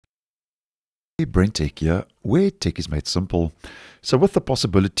BrenTech here, where tech is made simple. So with the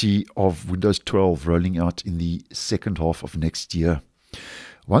possibility of Windows 12 rolling out in the second half of next year,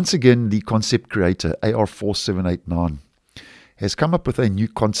 once again the concept creator, AR4789, has come up with a new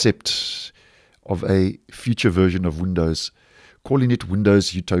concept of a future version of Windows, calling it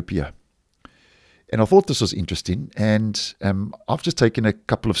Windows Utopia. And I thought this was interesting, and I've just taken a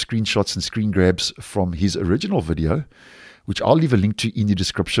couple of screenshots and screen grabs from his original video, which I'll leave a link to in the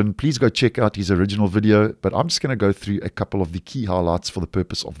description. Please go check out his original video, but I'm just going to go through a couple of the key highlights for the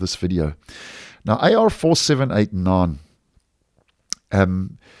purpose of this video. Now, AR4789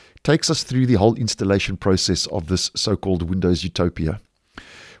 takes us through the whole installation process of this so-called Windows Utopia,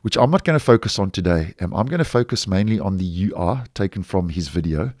 which I'm not going to focus on today. I'm going to focus mainly on the UI taken from his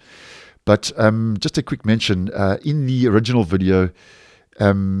video. But just a quick mention, in the original video,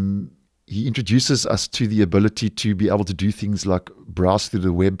 he introduces us to the ability to be able to do things like browse through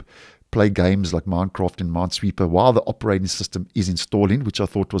the web, play games like Minecraft and Minesweeper while the operating system is installing, which I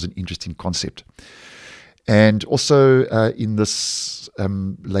thought was an interesting concept. And also in this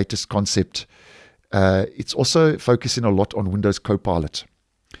latest concept, it's also focusing a lot on Windows CoPilot.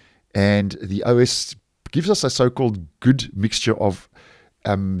 And the OS gives us a so-called good mixture of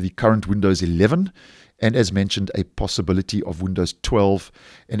the current Windows 11 and, as mentioned, a possibility of Windows 12.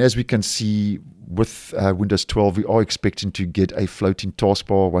 And as we can see with Windows 12, we are expecting to get a floating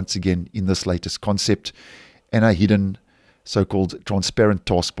taskbar once again in this latest concept, and a hidden so-called transparent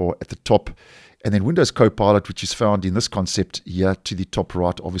taskbar at the top. And then Windows CoPilot, which is found in this concept here to the top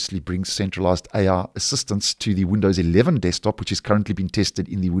right, obviously brings centralized AI assistance to the Windows 11 desktop, which is currently being tested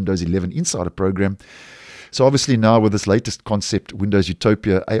in the Windows 11 Insider program. So obviously now with this latest concept, Windows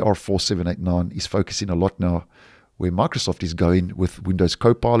Utopia, AR4789 is focusing a lot now where Microsoft is going with Windows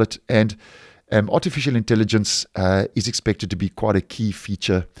CoPilot, and artificial intelligence is expected to be quite a key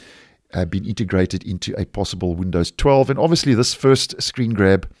feature being integrated into a possible Windows 12. And obviously this first screen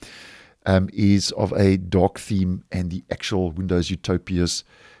grab is of a dark theme and the actual Windows Utopia's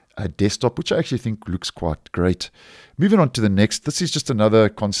desktop, which I actually think looks quite great. Moving on to the next, this is just another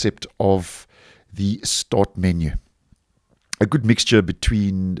concept of the start menu. A good mixture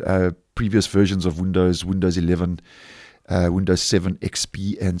between previous versions of Windows, Windows 11, Windows 7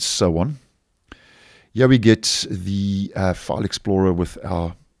 XP, and so on. Here we get the file explorer with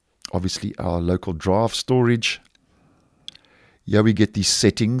obviously our local drive storage. Here we get these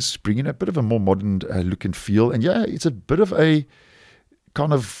settings, bringing a bit of a more modern look and feel. And yeah, it's a bit of a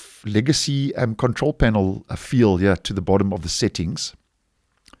kind of legacy control panel feel here to the bottom of the settings.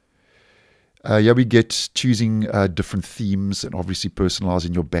 Here we get choosing different themes and obviously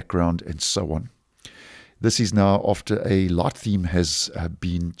personalizing your background and so on. This is now after a light theme has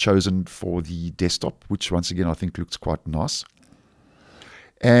been chosen for the desktop, which once again I think looks quite nice.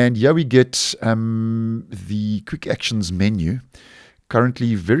 And here we get the quick actions menu,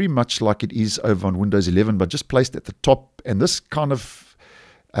 currently very much like it is over on Windows 11, but just placed at the top. And this kind of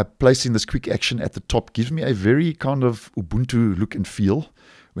placing this quick action at the top gives me a very kind of Ubuntu look and feel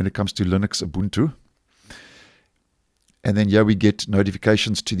when it comes to Linux Ubuntu. And then here we get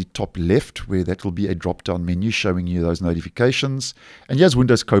notifications to the top left, where that will be a drop-down menu showing you those notifications. And here's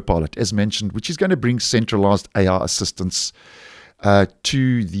Windows CoPilot, as mentioned, which is going to bring centralized AI assistance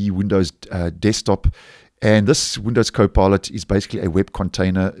to the Windows desktop. And this Windows CoPilot is basically a web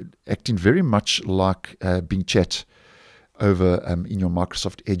container acting very much like Bing Chat over in your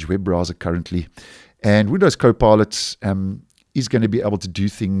Microsoft Edge web browser currently. And Windows CoPilot is going to be able to do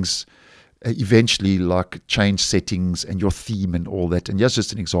things eventually like change settings and your theme and all that. And here's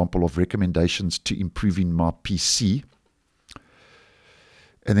just an example of recommendations to improving my PC.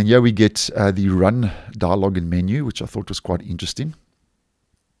 And then here we get the run dialog and menu, which I thought was quite interesting.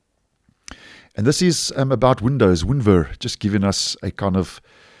 And this is about Windows, WinVer, just giving us a kind of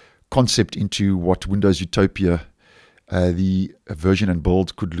concept into what Windows Utopia, the version and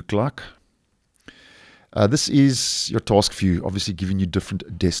build could look like. This is your task view, obviously giving you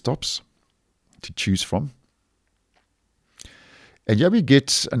different desktops to choose from. And here we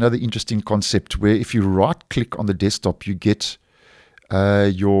get another interesting concept where if you right click on the desktop, you get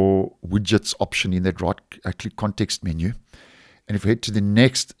your widgets option in that right click context menu. And if we head to the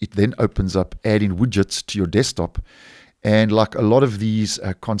next, it then opens up adding widgets to your desktop. And like a lot of these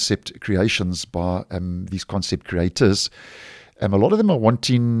concept creations by these concept creators, a lot of them are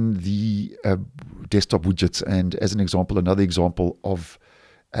wanting the desktop widgets. And as an example, another example of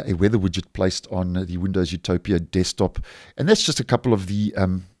a weather widget placed on the Windows Utopia desktop. And that's just a couple of the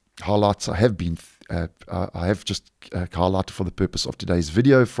highlights I have just highlighted for the purpose of today's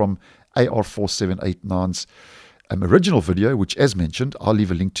video from AR4789's original video, which, as mentioned, I'll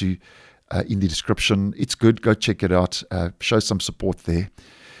leave a link to in the description. It's good. Go check it out. Show some support there.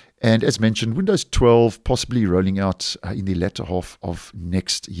 And as mentioned, Windows 12 possibly rolling out in the latter half of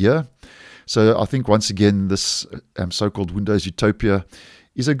next year. So I think once again, this so-called Windows Utopia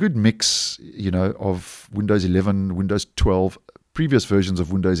is a good mix, of Windows 11, Windows 12, previous versions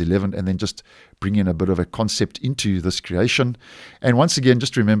of Windows 11, and then just bring in a bit of a concept into this creation. And once again,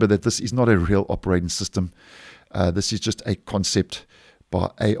 just remember that this is not a real operating system. This is just a concept by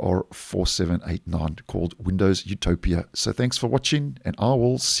AR4789 called Windows Utopia. So thanks for watching, and I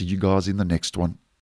will see you guys in the next one.